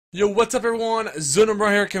Yo, what's up everyone?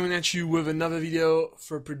 ZonoBRAH here coming at you with another video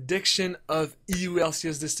for prediction of EU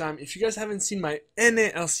LCS this time. If you guys haven't seen my NA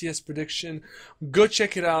LCS prediction, go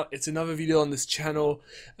check it out. It's another video on this channel.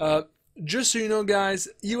 Just so you know guys,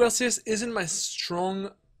 EU LCS isn't my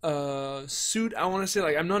strong suit. I want to say,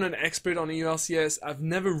 like, I'm not an expert on EU LCS. I've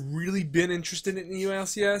never really been interested in EU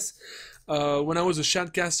LCS. When I was a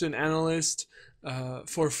shoutcaster and analyst,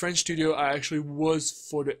 for a French studio, I actually was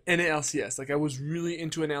for the NALCS. Like, I was really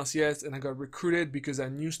into NALCS, and I got recruited because I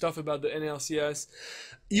knew stuff about the NALCS.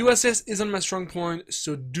 USS isn't my strong point,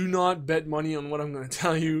 so do not bet money on what I'm going to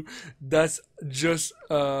tell you. That's just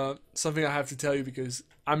something I have to tell you because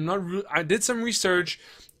I'm not. I did some research.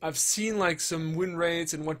 I've seen like some win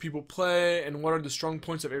rates and what people play and what are the strong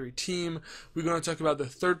points of every team. We're going to talk about the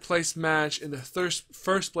third place match and the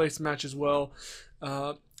first place match as well.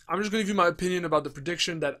 I'm just going to give you my opinion about the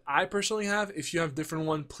prediction that I personally have. If you have a different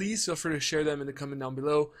one, please feel free to share them in the comment down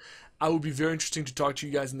below. I will be very interesting to talk to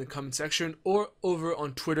you guys in the comment section or over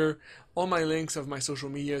on Twitter. All my links of my social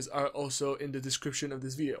medias are also in the description of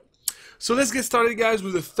this video. So let's get started, guys,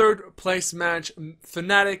 with the third place match.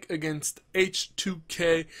 Fnatic against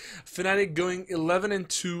H2k. Fnatic going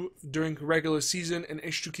 11-2 during regular season, and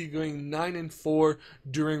H2k going 9-4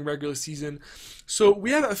 during regular season. So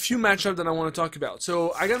we have a few matchups that I want to talk about.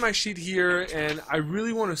 So I got my sheet here, and I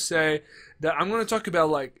really want to say that I'm going to talk about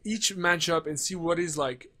like each matchup and see what is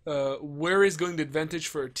like where is going the advantage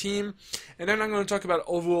for a team, and then I'm going to talk about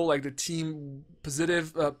overall like the team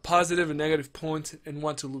positive and negative points and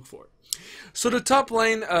what to look for. So the top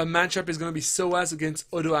lane matchup is going to be SOAS against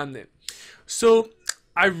Odoamne. So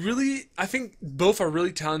I think both are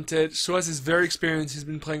really talented. SOAS is very experienced. He's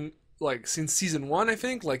been playing like since season 1, I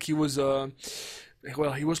think. Like he was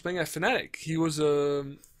he was playing at Fnatic. He was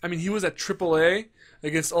he was at AAA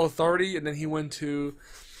against All Authority, and then he went to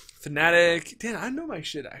Fnatic. Damn, I know my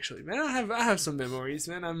shit actually, man. I have some memories,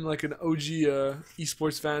 man. I'm like an OG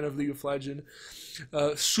esports fan of League of Legends.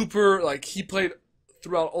 Super, like, he played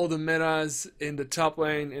throughout all the metas in the top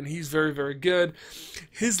lane, and he's very, very good.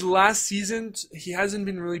 His last season, he hasn't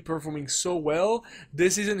been really performing so well.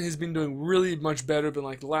 This season, he's been doing really much better, but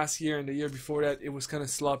like last year and the year before that, it was kind of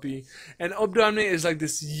sloppy. And Obdomne is like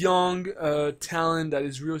this young talent that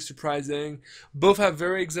is really surprising. Both have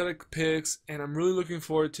very exotic picks, and I'm really looking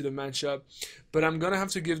forward to the matchup. But I'm gonna have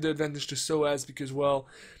to give the advantage to SOAS because, well,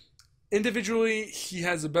 individually, he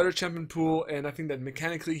has a better champion pool, and I think that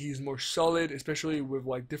mechanically he's more solid, especially with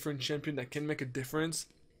like different champion that can make a difference.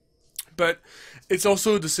 But it's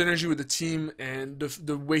also the synergy with the team and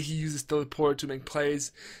the way he uses teleport to make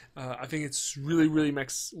plays. I think it's really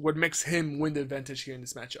what makes him win the advantage here in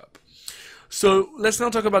this matchup. So let's now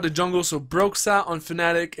talk about the jungle. So ZonoBRAH on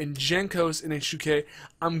Fnatic and Jankos in H2k.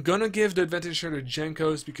 I'm gonna give the advantage here to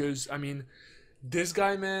Jankos because, I mean, this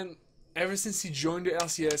guy, man, ever since he joined the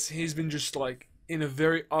LCS, he's been just like in a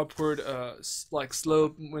very upward like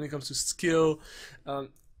slope when it comes to skill.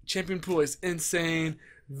 Champion pool is insane.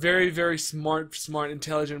 Very smart,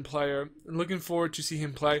 intelligent player. I'm looking forward to see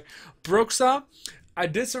him play. ZonoBRAH, I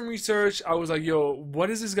did some research. I was like, yo, what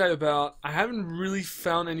is this guy about? I haven't really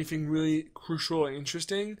found anything really crucial or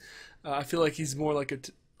interesting. I feel like he's more like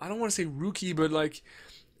I don't want to say rookie, but like,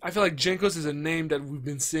 I feel like Jankos is a name that we've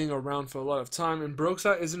been seeing around for a lot of time, and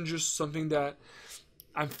ZonoBRAH isn't just something that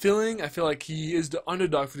I'm feeling. I feel like he is the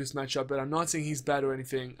underdog for this matchup, but I'm not saying he's bad or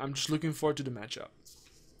anything. I'm just looking forward to the matchup.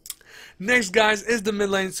 Next, guys, is the mid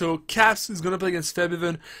lane. So Caps is going to play against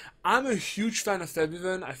Febiven. I'm a huge fan of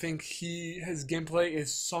Febiven. I think his gameplay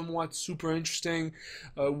is somewhat super interesting.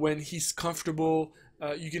 When he's comfortable,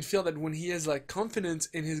 you can feel that when he has like confidence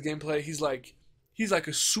in his gameplay, he's like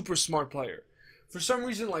a super smart player. For some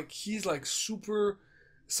reason, like, he's like super,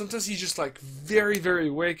 sometimes he's just like very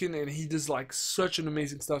awakened, and he does like such an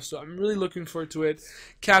amazing stuff. So I'm really looking forward to it.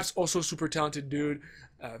 Caps also super talented dude.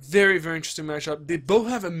 Very interesting matchup. They both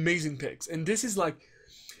have amazing picks, and this is like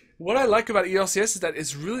what I like about ELCS is that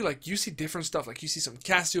it's really like you see different stuff. Like you see some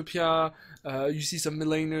Cassiopeia, you see some mid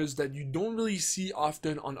laners that you don't really see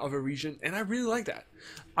often on other regions, and I really like that.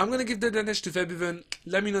 I'm gonna give the advantage to Febiven.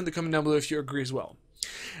 Let me know in the comment down below if you agree as well.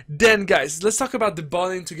 Then, guys, let's talk about the bot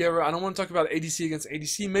lane together. I don't want to talk about ADC against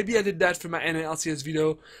ADC. Maybe I did that for my NLCS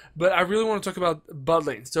video, but I really want to talk about bot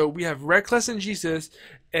lane. So we have Reckless and Jesus,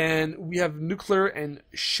 and we have Nuclear and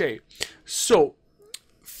Shay. So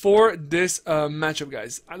for this matchup,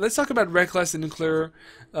 guys, let's talk about Reckless and Nuclear.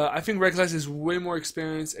 I think Reckless is way more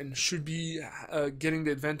experienced and should be getting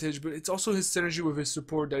the advantage, but it's also his synergy with his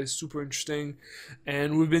support that is super interesting.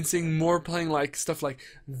 And we've been seeing more playing like stuff like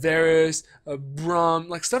Varus, Braum,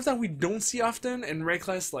 like stuff that we don't see often. And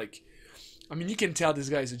Reckless, like, I mean, you can tell this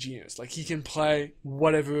guy is a genius. Like, he can play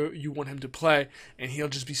whatever you want him to play, and he'll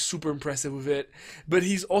just be super impressive with it. But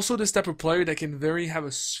he's also this type of player that can very have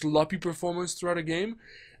a sloppy performance throughout a game,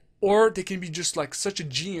 or they can be just like such a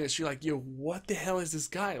genius. You're like, yo, what the hell is this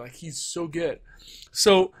guy? Like, he's so good.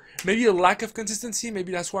 So maybe a lack of consistency.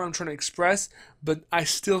 Maybe that's what I'm trying to express. But I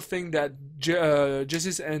still think that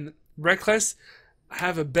Jesus and Reckless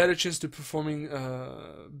have a better chance to performing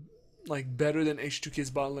like better than H2k's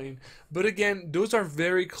bot lane. But again, those are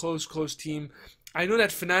very close team. I know that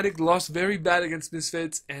Fnatic lost very bad against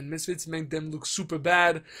Misfits, and Misfits made them look super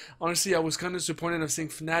bad. Honestly, I was kind of disappointed of seeing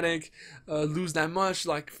Fnatic lose that much.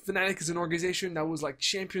 Like, Fnatic is an organization that was like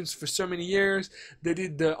champions for so many years. They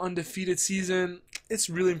did the undefeated season. It's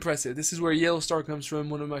really impressive. This is where Yellowstar comes from,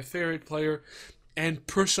 one of my favorite player and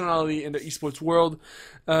personality in the esports world.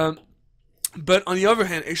 But on the other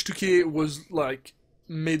hand, H2k was like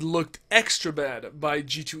made looked extra bad by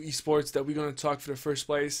G2 Esports that we're going to talk for the first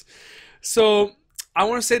place. So I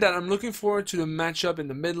want to say that I'm looking forward to the matchup in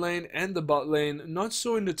the mid lane and the bot lane, not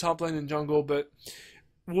so in the top lane and jungle, but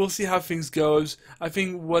we'll see how things goes. I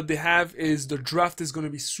think what they have is the draft is going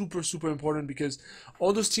to be super important, because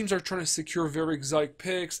all those teams are trying to secure very exotic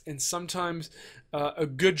picks, and sometimes a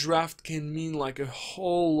good draft can mean like a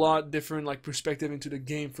whole lot different like perspective into the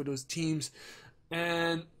game for those teams.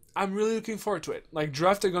 And I'm really looking forward to it. Like,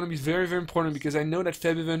 drafts are going to be very important, because I know that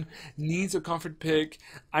Febiven needs a comfort pick.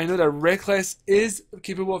 I know that Reckless is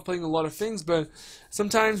capable of playing a lot of things, but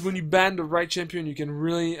sometimes when you ban the right champion, you can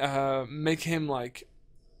really make him like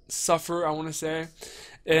suffer, I want to say.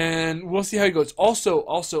 And we'll see how it goes. Also,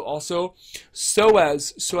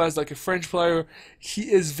 Soaz, like a French player,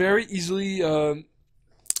 he is very easily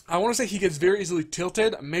I want to say he gets very easily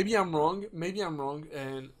tilted. Maybe I'm wrong,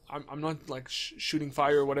 and I'm not like shooting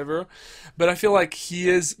fire or whatever, but I feel like he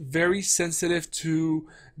is very sensitive to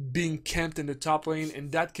being camped in the top lane,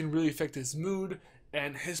 and that can really affect his mood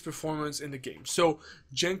and his performance in the game. So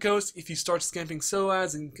Jenkos, if he starts camping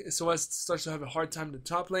Soaz and Soaz starts to have a hard time in the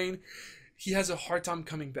top lane, he has a hard time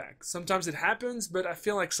coming back. Sometimes it happens, but I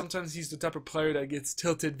feel like sometimes he's the type of player that gets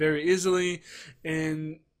tilted very easily,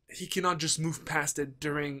 and he cannot just move past it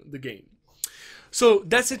during the game. So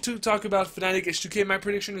that's it to talk about Fnatic H2k. My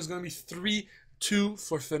prediction is going to be 3-2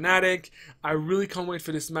 for Fnatic. I really can't wait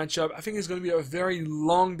for this matchup. I think it's going to be a very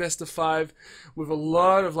long best of 5 with a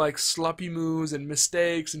lot of like sloppy moves and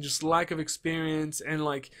mistakes and just lack of experience and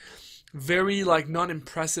like very like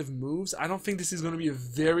non-impressive moves. I don't think this is going to be a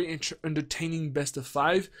very entertaining best of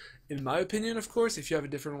 5, in my opinion. Of course, if you have a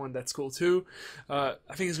different one, that's cool too. I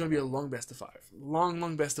think it's going to be a long best of 5,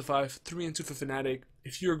 long best of 5, 3-2 for Fnatic.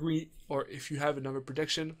 If you agree, or if you have another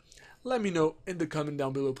prediction, let me know in the comment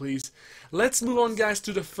down below, please. Let's move on, guys,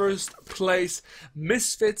 to the first place.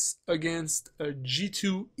 Misfits against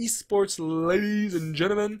G2 Esports, ladies and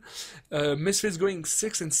gentlemen. Misfits going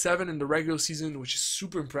 6-7 in the regular season, which is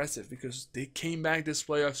super impressive because they came back this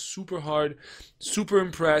playoff super hard, super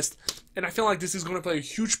impressed. And I feel like this is going to play a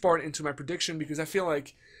huge part into my prediction, because I feel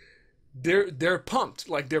like they're pumped.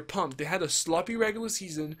 Like, they're pumped. They had a sloppy regular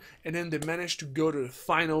season, and then they managed to go to the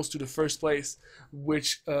finals, to the first place,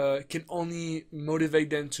 which can only motivate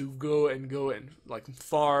them to go and like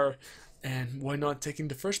far, and why not taking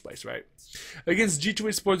the first place, right? Against G2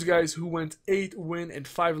 Esports, guys, who went 8 win and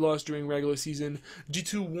 5 loss during regular season.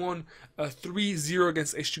 G2 won 3-0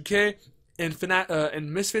 against H2k.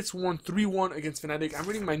 And Misfits won 3-1 against Fnatic. I'm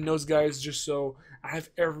reading my notes, guys, just so I have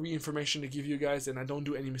every information to give you guys and I don't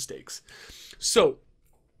do any mistakes. So,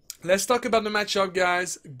 let's talk about the matchup,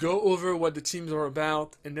 guys. Go over what the teams are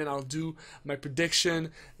about, and then I'll do my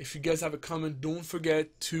prediction. If you guys have a comment, don't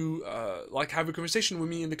forget to like have a conversation with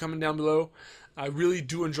me in the comment down below. I really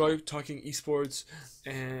do enjoy talking esports,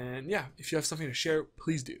 and yeah, if you have something to share,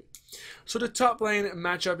 please do. So the top lane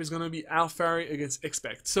matchup is going to be Alphari against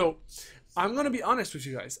Expect. So I'm going to be honest with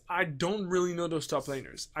you guys. I don't really know those top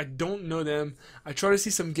laners. I don't know them. I try to see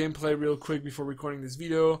some gameplay real quick before recording this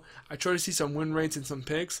video. I try to see some win rates and some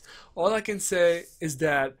picks. All I can say is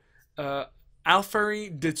that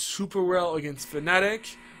Alphari did super well against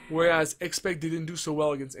Fnatic, whereas Expect didn't do so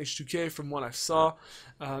well against H2k from what I saw.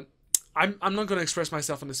 I'm not going to express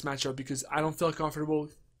myself on this matchup because I don't feel comfortable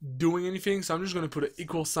doing anything, so I'm just going to put an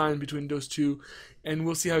equal sign between those two, and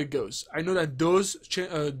we'll see how it goes. I know that those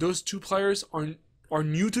two players are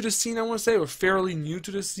new to the scene, I want to say, or fairly new to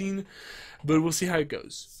the scene, but we'll see how it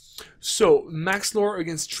goes. So, Maxlore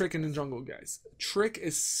against Trick in the jungle, guys. Trick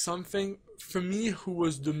is something, for me, who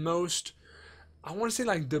was the most, I want to say,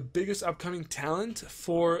 like, the biggest upcoming talent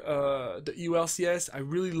for the EU LCS. I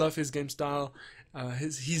really love his game style,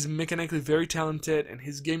 He's mechanically very talented, and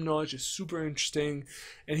his game knowledge is super interesting,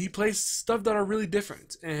 and he plays stuff that are really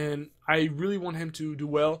different. And I really want him to do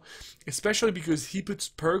well, especially because he puts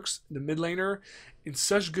Perks, the mid laner, in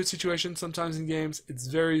such good situations sometimes in games. It's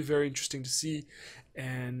very, very interesting to see,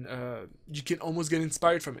 and you can almost get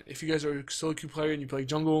inspired from it. If you guys are a solo queue player and you play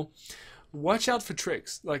jungle, watch out for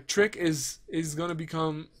Tricks. Like, Trick is gonna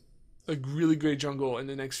become a really great jungle in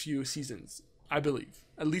the next few seasons, I believe.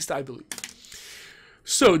 At least I believe.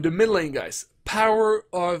 So the mid lane, guys, Power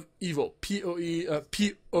of Evil, POE,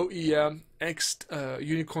 X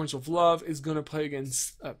Unicorns of Love is gonna play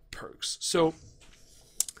against Perks. So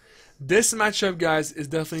this matchup, guys, is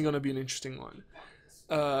definitely gonna be an interesting one.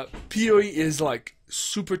 POE is like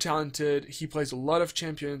super talented. He plays a lot of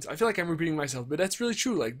champions. I feel like I'm repeating myself, but that's really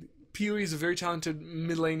true. Like, POE is a very talented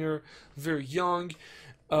mid laner, very young.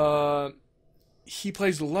 He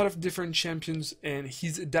plays a lot of different champions, and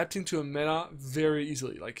he's adapting to a meta very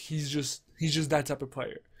easily. Like, he's just that type of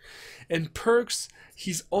player. And Perks,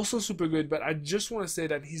 he's also super good, but I just want to say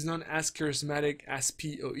that he's not as charismatic as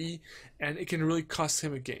POE, and it can really cost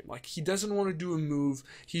him a game. Like, he doesn't want to do a move.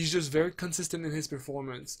 He's just very consistent in his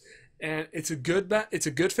performance, and it's a good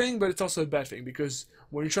thing, but it's also a bad thing, because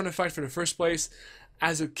when you're trying to fight for the first place,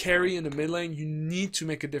 as a carry in the mid lane, you need to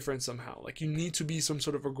make a difference somehow. Like, you need to be some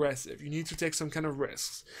sort of aggressive. You need to take some kind of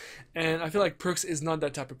risks. And I feel like Perks is not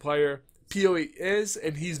that type of player. POE is,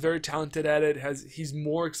 and he's very talented at it. He's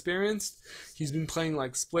more experienced. He's been playing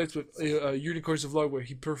like splits with Unicorns of Love, where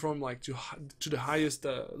he performed like to the highest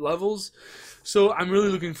levels. So I'm really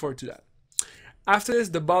looking forward to that. After this,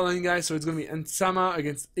 the bot lane, guys, so it's going to be Nsama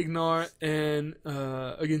against Ignore, and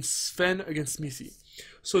against Sven against Missy.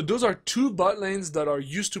 So those are two bot lanes that are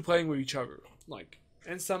used to playing with each other. Like,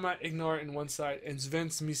 Nsama, Ignore in one side, and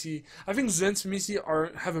Sven's Missy. I think Sven's Missy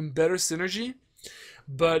are having better synergy,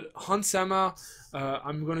 but Hansama,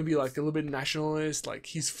 I'm going to be like a little bit nationalist. Like,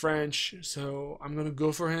 he's French, so I'm going to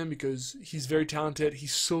go for him because he's very talented.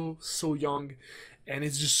 He's so young, and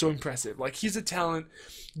it's just so impressive. Like, he's a talent.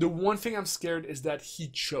 The one thing I'm scared is that he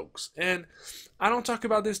chokes. And I don't talk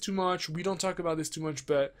about this too much. We don't talk about this too much,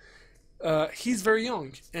 but he's very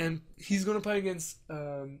young, and he's going to play against,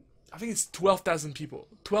 I think it's 12,000 people.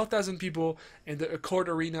 12,000 people in the Accord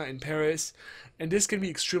Arena in Paris. And this can be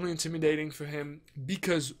extremely intimidating for him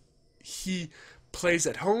because he plays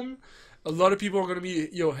at home. A lot of people are going to be,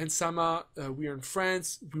 yo, Hensama, we are in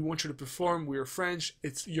France. We want you to perform. We are French.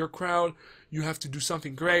 It's your crowd. You have to do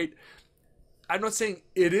something great. I'm not saying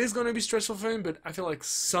it is going to be stressful for him, but I feel like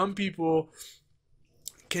some people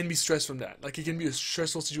can be stressed from that. Like, it can be a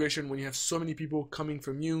stressful situation when you have so many people coming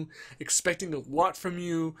from you, expecting a lot from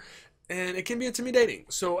you, and it can be intimidating.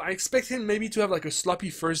 So I expect him maybe to have like a sloppy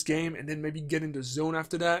first game and then maybe get in the zone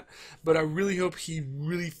after that, but I really hope he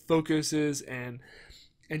really focuses and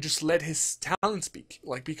just let his talent speak.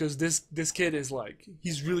 Like, because this kid is like,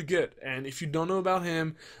 he's really good, and if you don't know about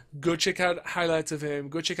him, go check out highlights of him,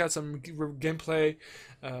 go check out some gameplay,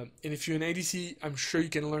 and if you're an ADC, I'm sure you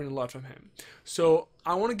can learn a lot from him. So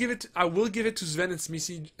I will give it to Sven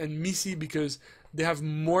and Missy because they have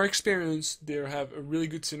more experience. They have a really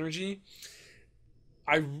good synergy.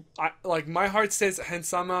 I like, my heart says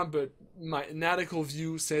Hansama, but my analytical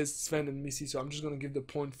view says Sven and Missy, so I'm just gonna give the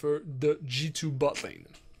point for the G2 bot lane.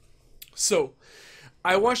 So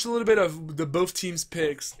I watched a little bit of the both teams'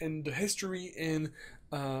 picks and the history in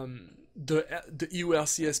the EU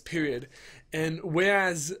LCS period, and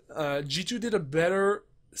whereas G2 did a better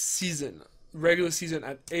season, regular season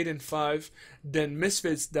at 8-5 than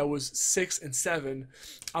Misfits that was 6-7,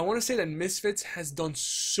 I want to say that Misfits has done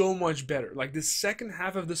so much better. Like, the second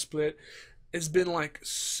half of the split has been like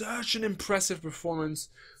such an impressive performance,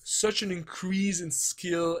 such an increase in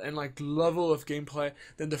skill and like level of gameplay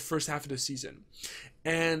than the first half of the season.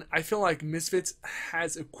 And I feel like Misfits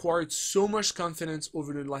has acquired so much confidence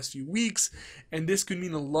over the last few weeks, and this could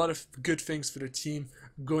mean a lot of good things for the team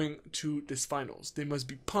going to this finals. They must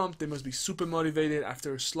be pumped, they must be super motivated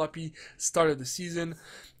after a sloppy start of the season,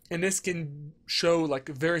 and this can show like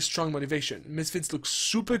a very strong motivation. Misfits looks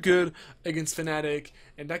super good against Fnatic,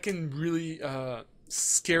 and that can really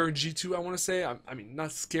scare G2, I want to say. I mean,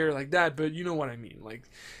 not scare like that, but you know what I mean. Like,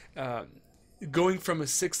 going from a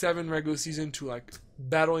 6-7 regular season to like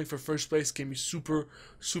battling for first place can be super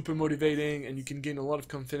motivating, and you can gain a lot of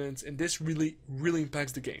confidence, and this really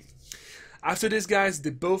impacts the game. After this, guys, they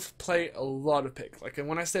both play a lot of pick. Like, and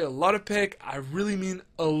when I say a lot of pick, I really mean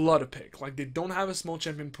a lot of pick. Like, they don't have a small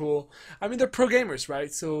champion pool. I mean, they're pro gamers,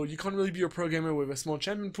 right? So you can't really be a pro gamer with a small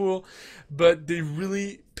champion pool, but they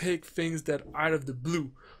really pick things that are out of the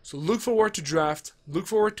blue. So look forward to draft, look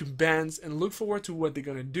forward to bans, and look forward to what they're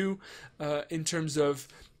gonna do in terms of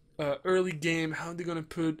early game, how they're gonna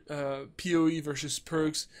put PoE versus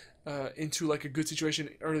perks into like a good situation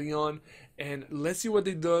early on. And let's see what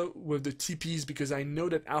they do with the TPs, because I know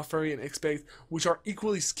that Alphari and Expect, which are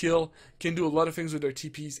equally skilled, can do a lot of things with their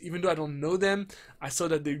TPs. Even though I don't know them, I saw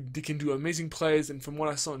that they can do amazing plays, and from what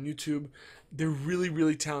I saw on YouTube, they're really,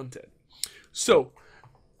 really talented. So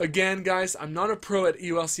again, guys, I'm not a pro at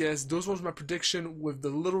EU LCS. Those was my prediction with the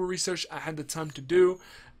little research I had the time to do.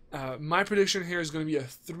 My prediction here is going to be a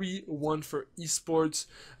 3-1 for esports,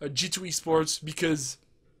 G2 esports, because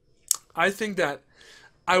I think that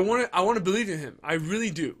I want to believe in him. I really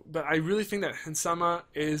do. But I really think that Hensama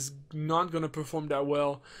is not going to perform that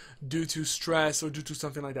well due to stress or due to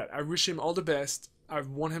something like that. I wish him all the best. I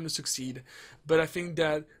want him to succeed. But I think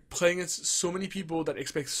that playing against so many people that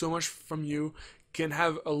expect so much from you can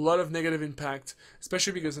have a lot of negative impact,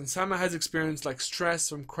 especially because Hensama has experienced like stress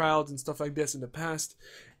from crowds and stuff like this in the past.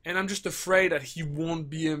 And I'm just afraid that he won't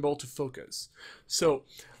be able to focus. So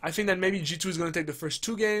I think that maybe G2 is going to take the first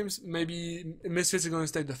 2 games, maybe Misfits are going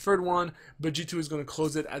to take the third one, but G2 is going to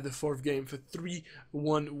close it at the 4th game for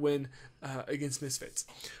 3-1 win against Misfits.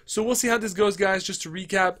 So we'll see how this goes, guys. Just to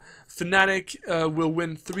recap, Fnatic will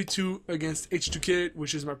win 3-2 against H2k,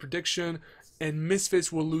 which is my prediction, and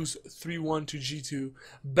Misfits will lose 3-1 to G2.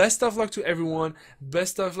 Best of luck to everyone.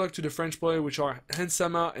 Best of luck to the French player, which are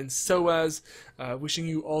Hensama and Soaz. Wishing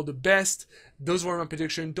you all the best. Those were my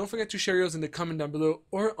predictions. Don't forget to share yours in the comment down below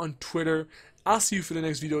or on Twitter. I'll see you for the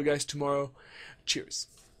next video, guys, tomorrow. Cheers.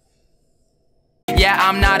 Yeah,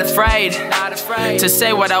 I'm not afraid to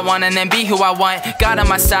say what I want and then be who I want. God on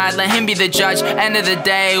my side, let him be the judge. End of the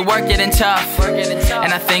day, work it and tough.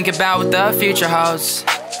 And I think about what the future holds.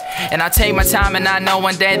 And I take my time, and I know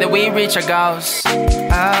one day that we reach our goals.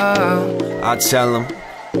 Oh. I tell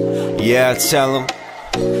him, yeah, I tell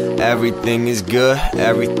him, everything is good,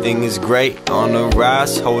 everything is great. On the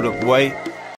rise, hold up, wait.